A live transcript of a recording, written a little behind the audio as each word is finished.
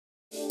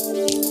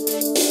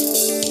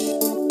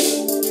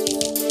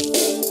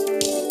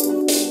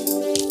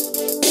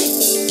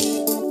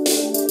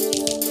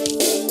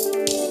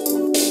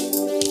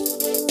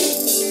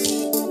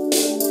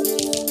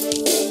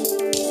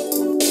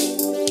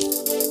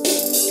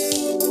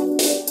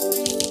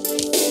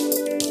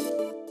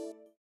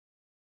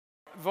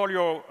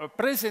voglio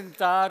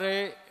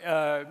presentare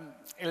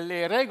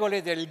le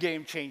regole del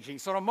game changing.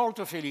 Sono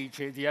molto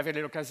felice di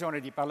avere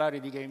l'occasione di parlare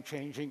di game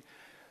changing,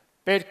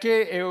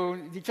 perché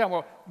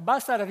diciamo,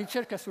 basta la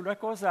ricerca sulla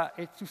cosa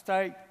e tu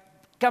stai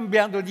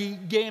cambiando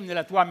di game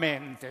nella tua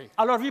mente.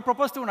 Allora vi ho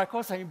proposto una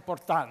cosa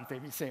importante,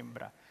 mi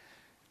sembra.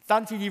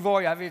 Tanti di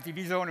voi avete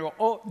bisogno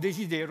o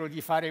desiderio di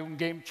fare un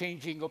game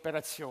changing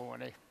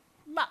operazione,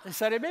 ma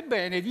sarebbe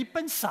bene di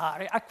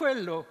pensare a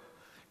quella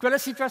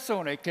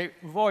situazione che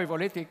voi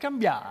volete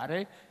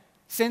cambiare,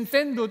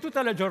 sentendo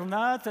tutta la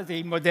giornata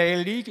dei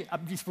modelli a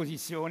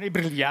disposizione,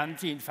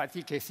 brillanti,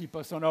 infatti, che si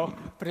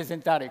possono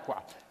presentare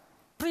qua.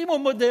 Primo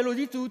modello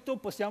di tutto,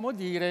 possiamo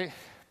dire,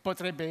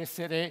 potrebbe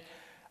essere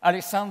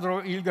Alessandro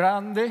il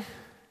Grande,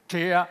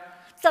 che ha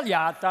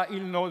tagliato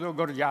il nodo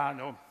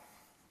gordiano.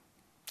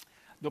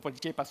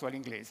 Dopodiché passo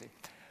all'inglese.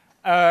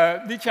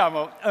 Che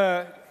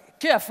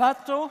ha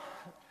fatto?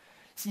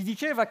 Si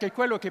diceva che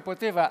quello che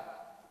poteva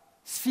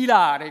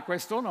sfilare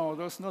questo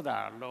nodo,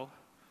 snodarlo,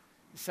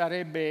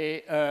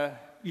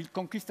 sarebbe il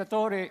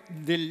conquistatore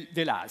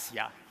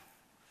dell'Asia.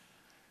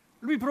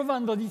 Lui,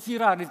 provando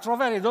a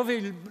trovare dove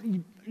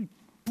il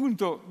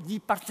punto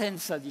di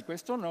partenza di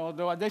questo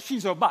nodo, ha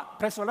deciso,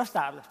 presso la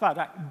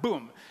spada,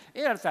 boom,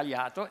 era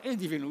tagliato e è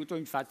divenuto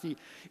infatti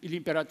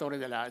l'imperatore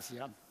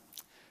dell'Asia.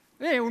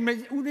 È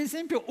un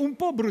esempio un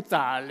po'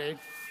 brutale,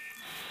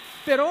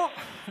 però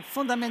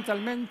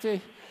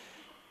fondamentalmente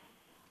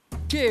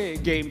che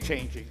è game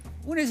changing?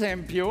 Un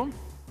esempio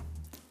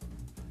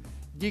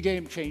di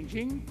game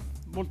changing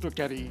molto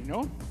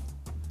carino,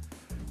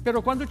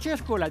 però quando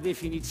cerco la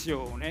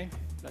definizione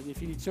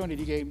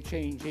di game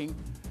changing,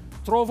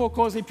 trovo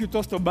cose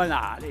piuttosto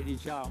banali,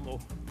 diciamo,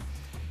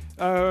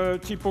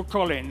 tipo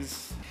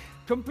Collins.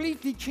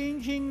 Completely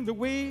changing the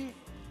way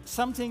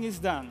something is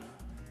done.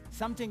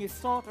 Something is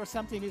thought or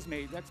something is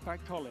made. That's by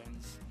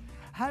Collins.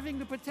 Having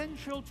the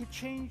potential to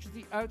change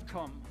the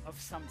outcome of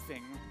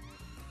something.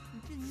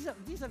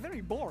 These are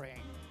very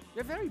boring.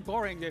 They're very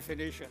boring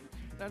definition.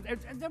 And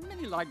there are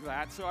many like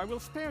that, so I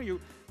will spare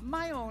you.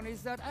 My own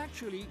is that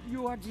actually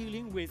you are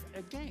dealing with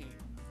a game.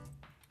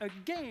 A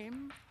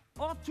game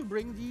ought to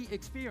bring the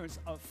experience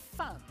of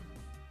fun,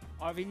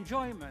 of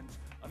enjoyment,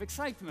 of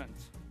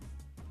excitement.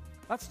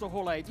 That's the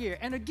whole idea.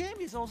 And a game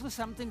is also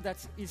something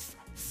that is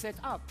set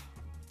up.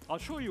 I'll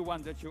show you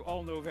one that you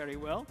all know very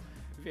well,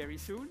 very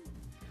soon.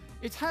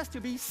 It has to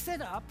be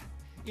set up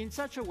in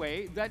such a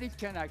way that it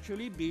can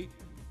actually be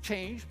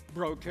changed,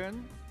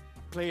 broken,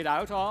 played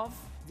out of,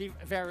 the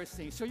various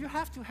things. So you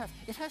have to have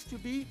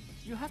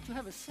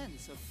a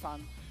sense of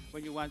fun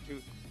when you want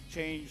to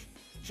change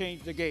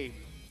the game.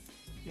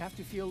 You have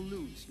to feel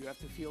loose, you have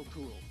to feel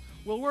cool.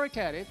 We'll work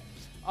at it.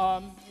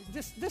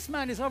 This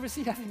man is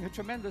obviously having a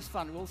tremendous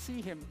fun. We'll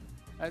see him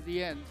at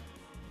the end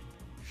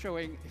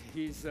showing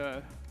his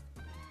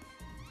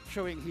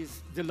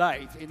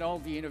delight in all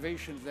the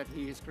innovations that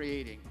he is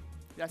creating.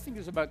 I think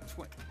there's about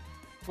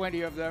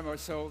 20 of them or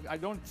so. I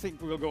don't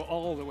think we'll go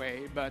all the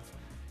way, but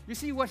you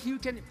see what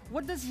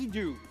does he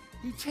do?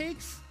 He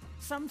takes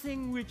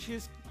something which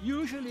is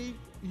usually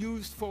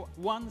used for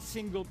one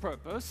single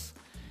purpose,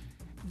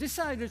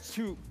 decided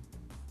to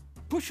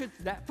push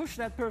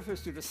that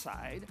purpose to the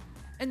side,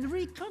 and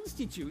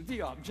reconstitute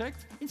the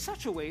object in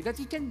such a way that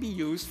it can be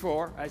used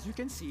for, as you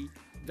can see,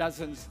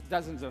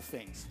 dozens of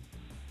things.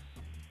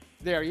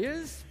 There he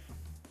is,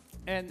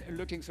 and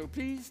looking so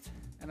pleased,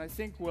 and I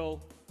think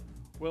we'll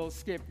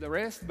skip the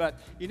rest,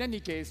 but in any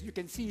case, you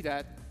can see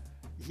that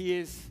he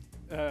is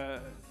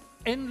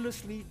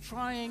endlessly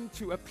trying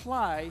to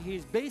apply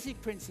his basic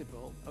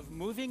principle of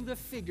moving the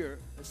figure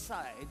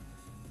aside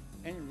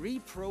and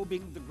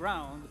reprobing the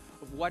ground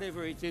of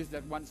whatever it is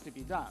that wants to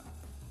be done.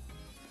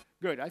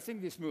 Good, I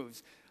think this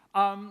moves.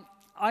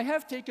 I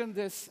have taken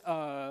this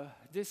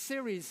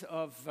series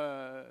of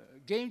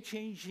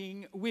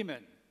game-changing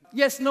women.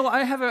 Yes, no,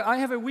 I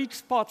have a weak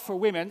spot for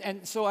women,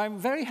 and so I'm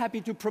very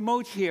happy to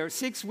promote here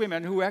 6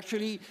 women who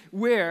actually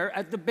were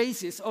at the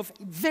basis of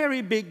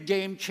very big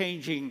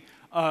game-changing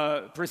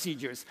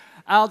procedures.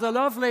 Ada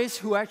Lovelace,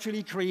 who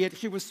actually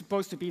she was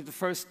supposed to be the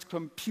first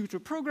computer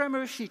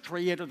programmer. She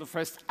created the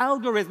first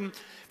algorithm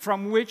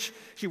from which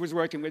she was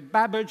working with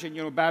Babbage, and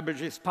you know,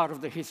 Babbage is part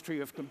of the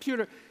history of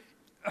computer.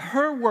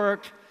 Her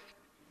work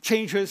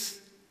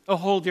changes a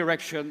whole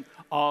direction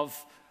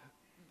of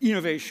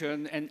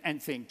innovation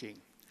and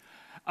thinking.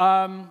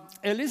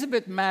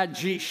 Elizabeth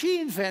Maggi, she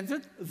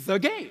invented the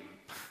game.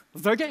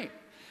 The game.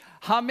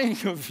 How many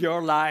of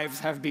your lives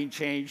have been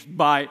changed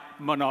by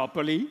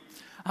Monopoly?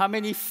 How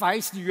many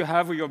fights do you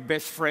have with your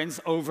best friends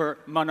over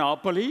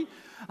Monopoly?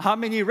 How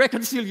many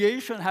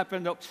reconciliations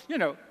happened? You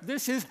know,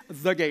 this is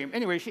the game.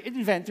 Anyway, she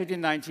invented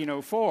in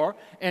 1904,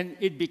 and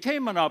it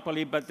became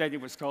Monopoly, but then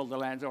it was called the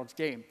landlord's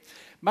game.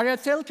 Maria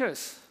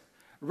Telkes,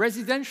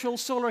 residential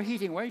solar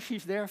heating. Well,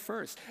 she's there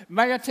first.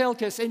 Maria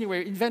Telkes,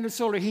 anyway, invented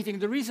solar heating.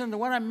 The reason, the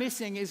one I'm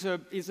missing is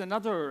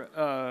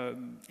another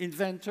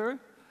inventor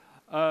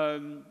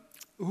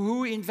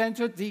who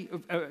invented the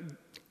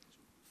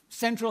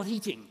central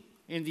heating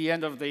in the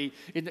end of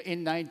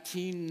in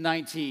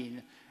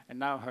 1919. and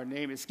now her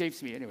name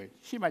escapes me. Anyway,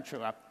 she might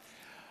show up.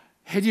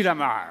 Hedy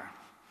Lamarr.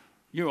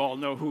 You all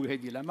know who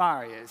Hedy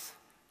Lamarr is.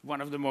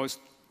 One of the most,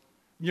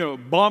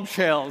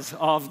 bombshells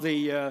of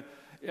the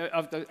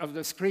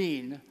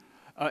screen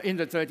in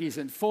the 30s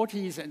and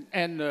 40s,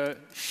 and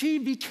she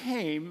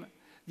became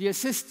the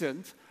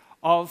assistant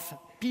of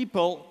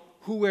people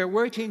who were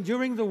working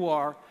during the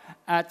war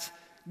at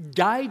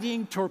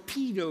guiding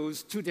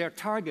torpedoes to their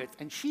target.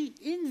 And she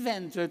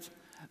invented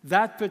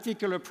that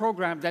particular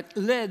program that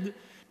led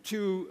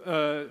to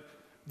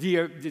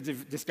the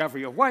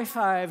discovery of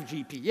Wi-Fi,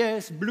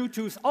 GPS,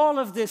 Bluetooth. All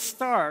of this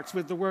starts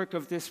with the work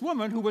of this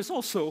woman who was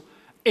also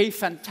a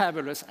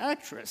fantabulous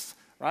actress,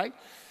 right?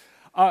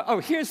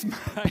 Here's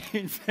my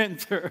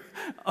inventor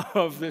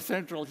of the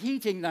central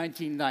heating,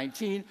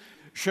 1919,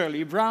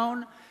 Shirley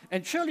Brown.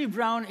 And Shirley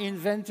Brown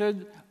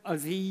invented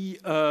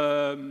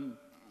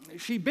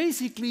she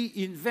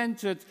basically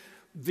invented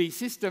the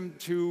system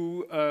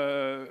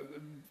to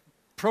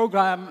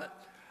program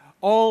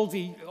all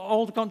the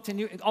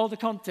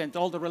content,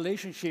 all the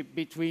relationship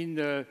between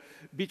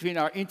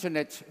our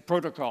internet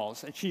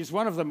protocols. And she's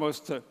one of the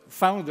most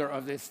founder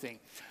of this thing.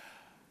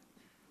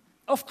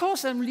 Of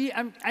course,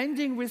 I'm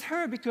ending with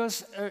her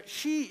because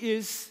she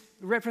is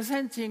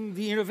representing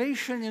the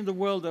innovation in the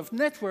world of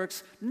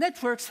networks.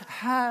 Networks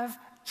have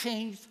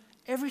changed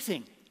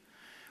everything.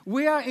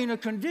 We are in a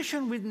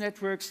condition with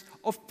networks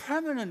of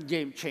permanent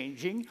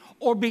game-changing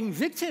or being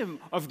victim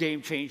of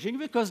game-changing,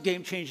 because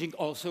game-changing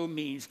also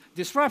means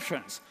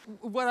disruptions.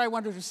 What I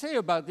wanted to say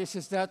about this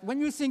is that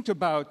when you think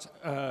about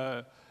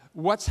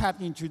what's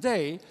happening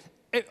today,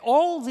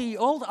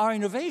 all our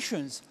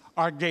innovations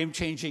are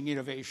game-changing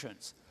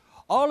innovations.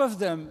 All of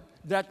them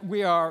that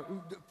we are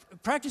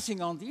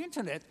practicing on the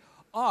internet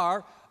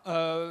are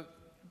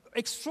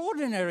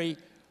extraordinary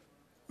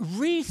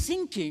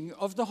rethinking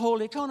of the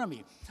whole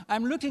economy.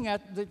 I'm looking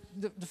at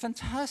the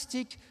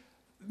fantastic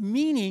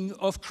meaning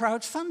of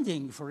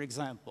crowdfunding, for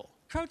example.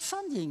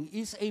 Crowdfunding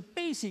is a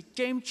basic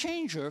game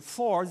changer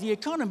for the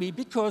economy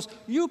because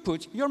you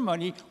put your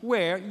money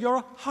where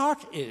your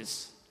heart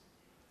is.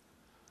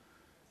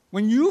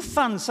 When you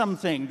fund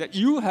something that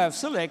you have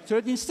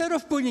selected, instead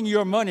of putting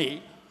your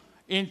money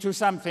into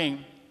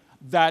something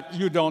that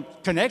you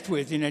don't connect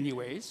with in any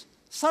ways,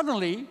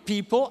 suddenly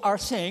people are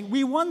saying,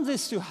 we want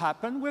this to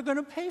happen, we're going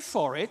to pay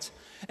for it,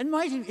 and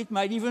it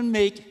might even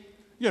make,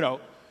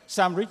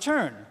 some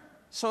return.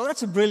 So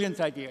that's a brilliant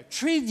idea.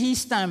 3D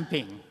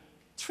stamping.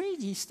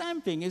 3D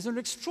stamping is an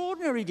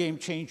extraordinary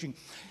game-changing.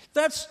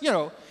 That's,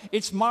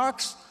 it's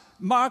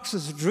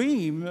Marx's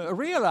dream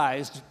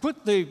realized.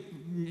 Put the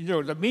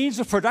means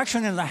of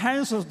production in the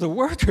hands of the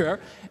worker,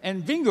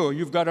 and bingo,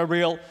 you've got a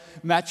real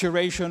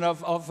maturation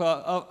of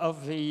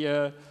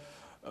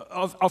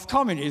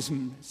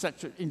communism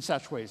in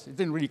such ways. It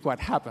didn't really quite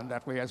happen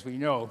that way, as we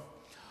know.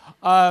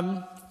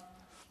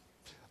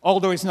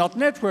 Although it's not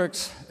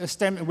networks,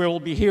 we'll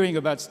be hearing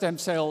about stem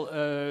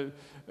cell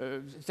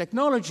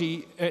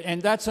technology,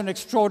 and that's an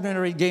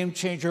extraordinary game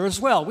changer as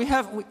well.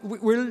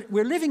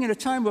 We're living in a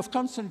time of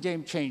constant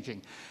game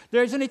changing.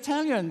 There's an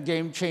Italian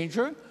game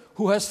changer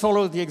who has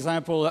followed the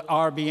example of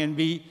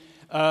Airbnb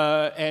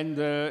and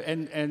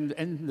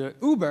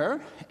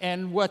Uber,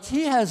 and what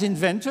he has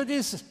invented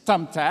is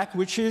Thumbtack,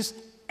 which is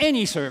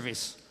any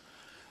service.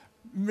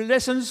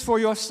 Lessons for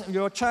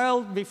your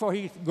child before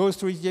he goes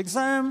to his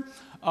exam,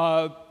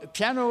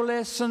 piano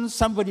lessons,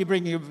 somebody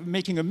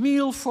making a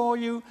meal for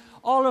you.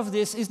 All of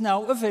this is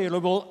now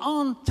available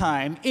on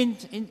time,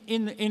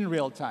 in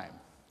real time.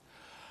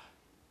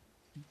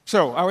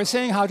 So I was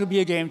saying how to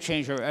be a game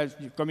changer,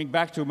 coming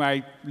back to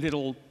my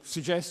little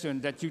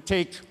suggestion that you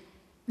take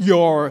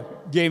your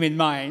game in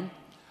mind.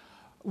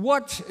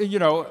 What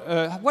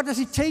does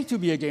it take to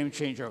be a game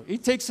changer?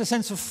 It takes a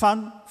sense of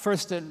fun,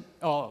 first and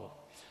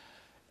all.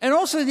 And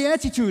also the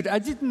attitude, I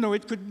didn't know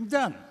it could be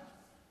done.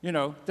 There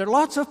are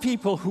lots of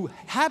people who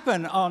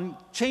happen on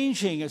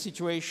changing a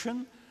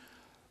situation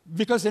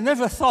because they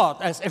never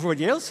thought, as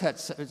everybody else had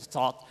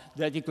thought,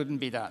 that it couldn't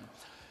be done.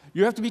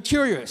 You have to be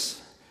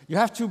curious. You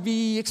have to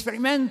be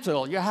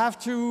experimental. You have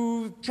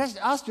to just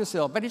ask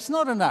yourself, but it's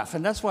not enough,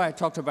 and that's why I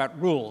talked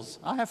about rules.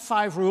 I have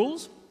 5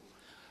 rules.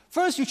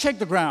 First, you check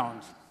the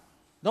ground,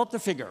 not the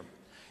figure.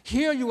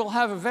 Here you will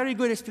have a very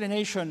good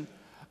explanation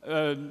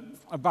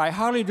by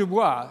Harley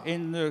Dubois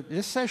in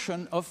this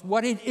session of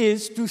what it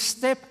is to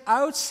step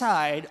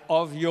outside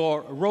of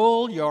your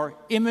role, your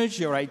image,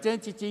 your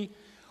identity,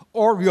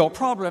 or your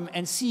problem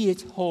and see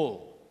it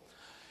whole.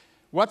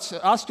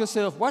 Ask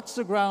yourself, what's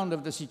the ground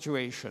of the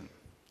situation?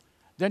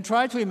 Then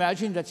try to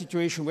imagine that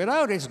situation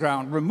without its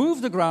ground.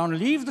 Remove the ground,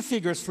 leave the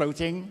figures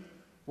floating,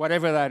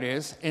 whatever that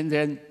is, and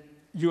then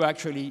you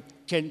actually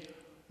can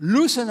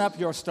loosen up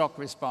your stock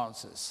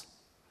responses.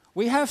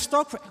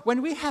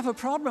 When we have a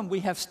problem, we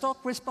have stock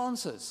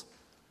responses,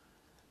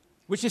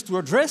 which is to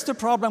address the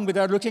problem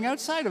without looking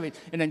outside of it.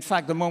 And in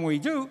fact, the moment we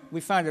do,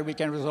 we find that we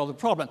can resolve the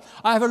problem.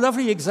 I have a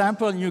lovely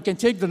example, and you can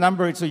take the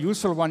number. It's a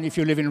useful one if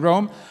you live in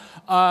Rome.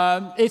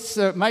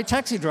 My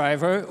taxi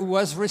driver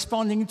was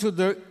responding to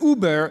the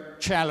Uber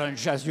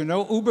challenge. As you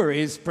know, Uber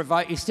is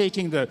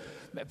taking the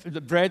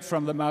the bread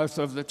from the mouth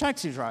of the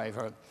taxi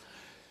driver.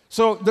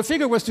 So the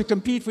figure was to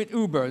compete with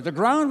Uber. The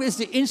ground is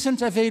the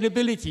instant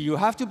availability. You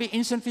have to be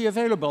instantly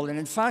available. And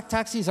in fact,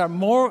 taxis are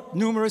more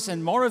numerous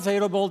and more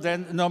available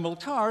than normal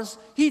cars.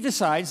 He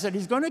decides that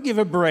he's going to give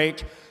a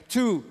break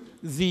to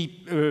the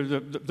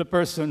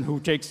person who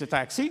takes the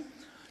taxi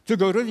to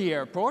go to the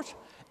airport.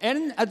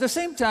 And at the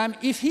same time,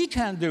 if he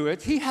can't do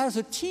it, he has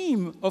a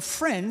team of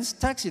friends,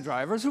 taxi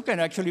drivers, who can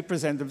actually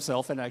present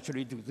themselves and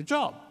actually do the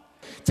job.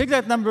 Take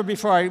that number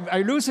before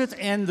I lose it,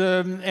 and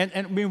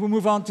we will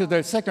move on to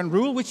the second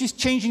rule, which is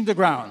changing the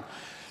ground.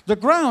 The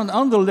ground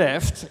on the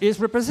left is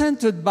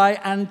represented by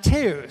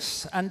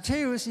Antaeus.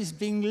 Antaeus is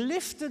being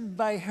lifted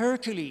by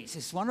Hercules.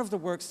 It's one of the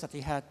works that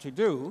he had to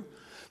do,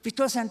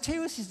 because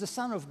Antaeus is the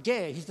son of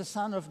Gaia. He's the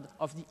son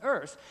of the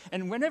earth,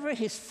 and whenever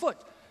his foot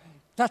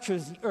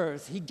touches the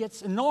earth, he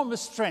gets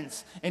enormous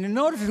strength. And in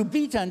order to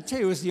beat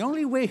Antaeus, the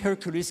only way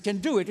Hercules can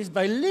do it is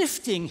by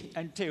lifting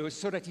Antaeus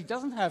so that he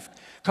doesn't have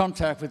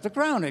contact with the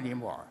ground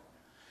anymore.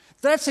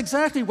 That's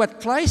exactly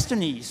what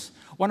Cleisthenes,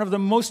 one of the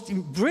most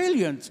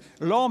brilliant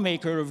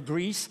lawmakers of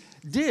Greece,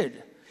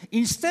 did.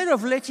 Instead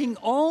of letting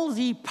all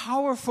the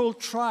powerful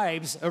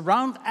tribes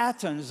around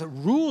Athens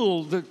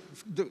rule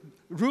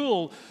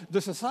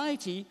the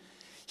society,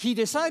 he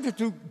decided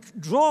to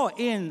draw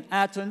in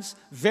Athens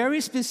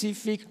very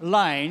specific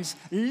lines,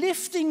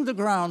 lifting the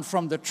ground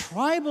from the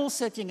tribal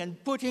setting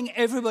and putting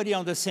everybody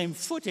on the same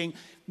footing,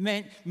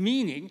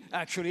 meaning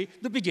actually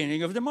the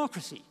beginning of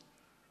democracy.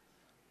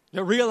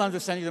 The real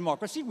understanding of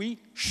democracy, we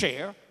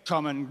share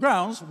common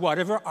grounds,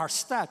 whatever our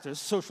status,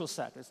 social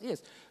status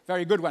is.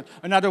 Very good one.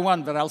 Another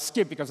one that I'll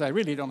skip because I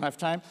really don't have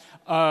time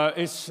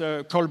is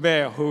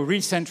Colbert, who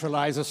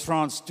re-centralizes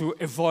France to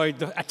avoid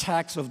the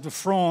attacks of the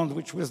Fronde,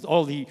 which was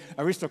all the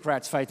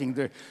aristocrats fighting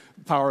the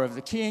power of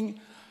the king.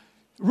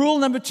 Rule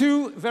number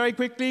 2, very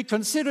quickly,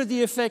 consider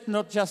the effect,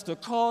 not just the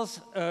cause.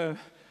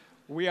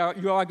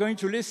 You are going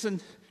to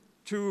listen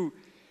to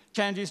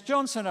Candice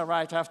Johnson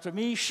right after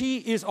me. She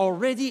is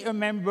already a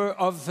member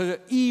of the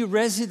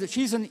e-resident.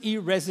 She's an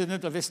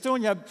e-resident of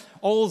Estonia,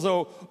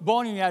 although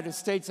born in the United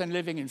States and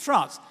living in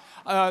France.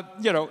 I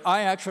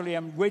actually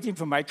am waiting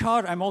for my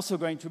card. I'm also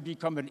going to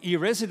become an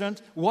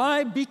e-resident.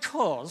 Why?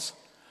 Because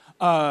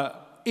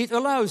it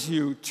allows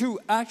you to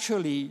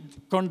actually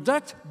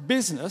conduct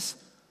business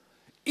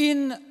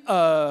in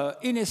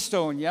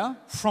Estonia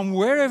from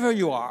wherever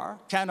you are,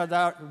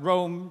 Canada,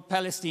 Rome,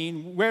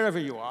 Palestine, wherever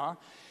you are,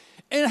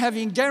 and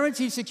having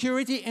guaranteed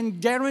security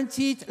and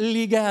guaranteed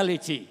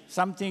legality,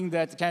 something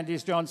that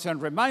Candice Johnson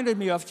reminded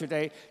me of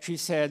today. She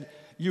said,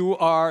 you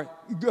are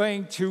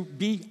going to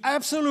be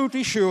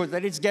absolutely sure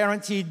that it's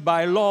guaranteed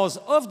by laws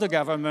of the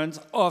government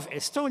of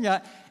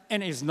Estonia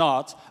and is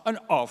not an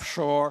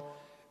offshore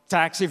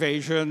tax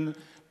evasion,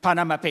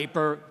 Panama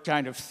paper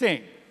kind of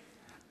thing.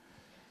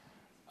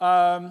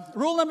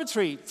 Rule number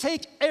 3,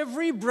 take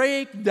every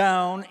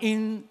breakdown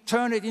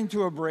turn it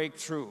into a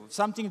breakthrough.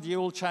 Something the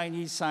old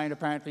Chinese sign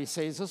apparently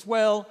says as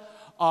well.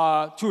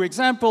 2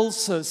 examples.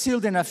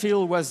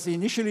 Sildenafil was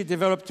initially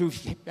developed to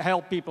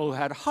help people who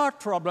had a heart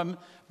problem,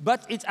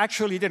 but it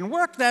actually didn't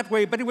work that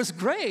way, but it was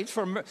great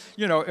for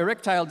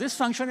erectile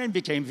dysfunction and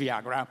became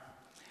Viagra.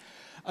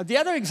 The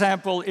other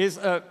example is,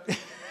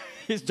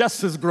 is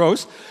just as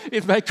gross.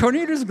 It's by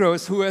Cornelius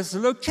Gross, who has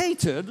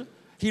located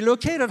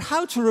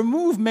how to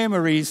remove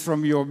memories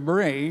from your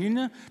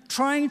brain,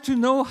 trying to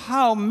know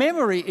how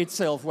memory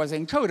itself was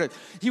encoded.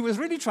 He was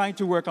really trying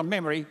to work on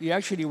memory. He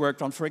actually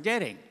worked on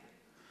forgetting,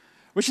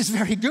 which is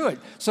very good.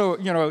 So,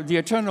 the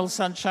eternal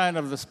sunshine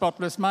of the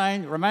spotless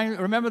mind,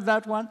 remember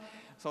that one?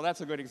 So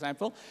that's a good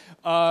example.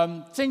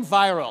 Think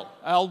viral.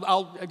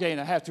 Again,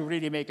 I have to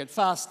really make it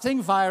fast.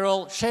 Think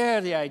viral,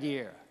 share the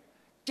idea,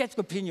 get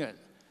opinion,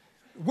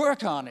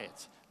 work on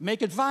it.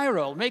 Make it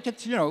viral, make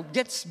it,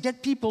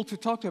 get people to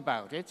talk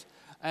about it,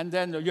 and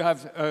then you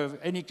have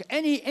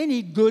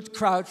any good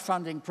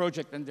crowdfunding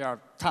project, and there are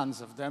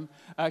tons of them,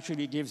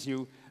 actually gives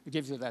you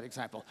that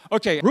example.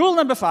 Okay, rule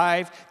number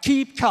 5,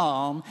 keep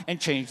calm and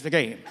change the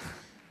game.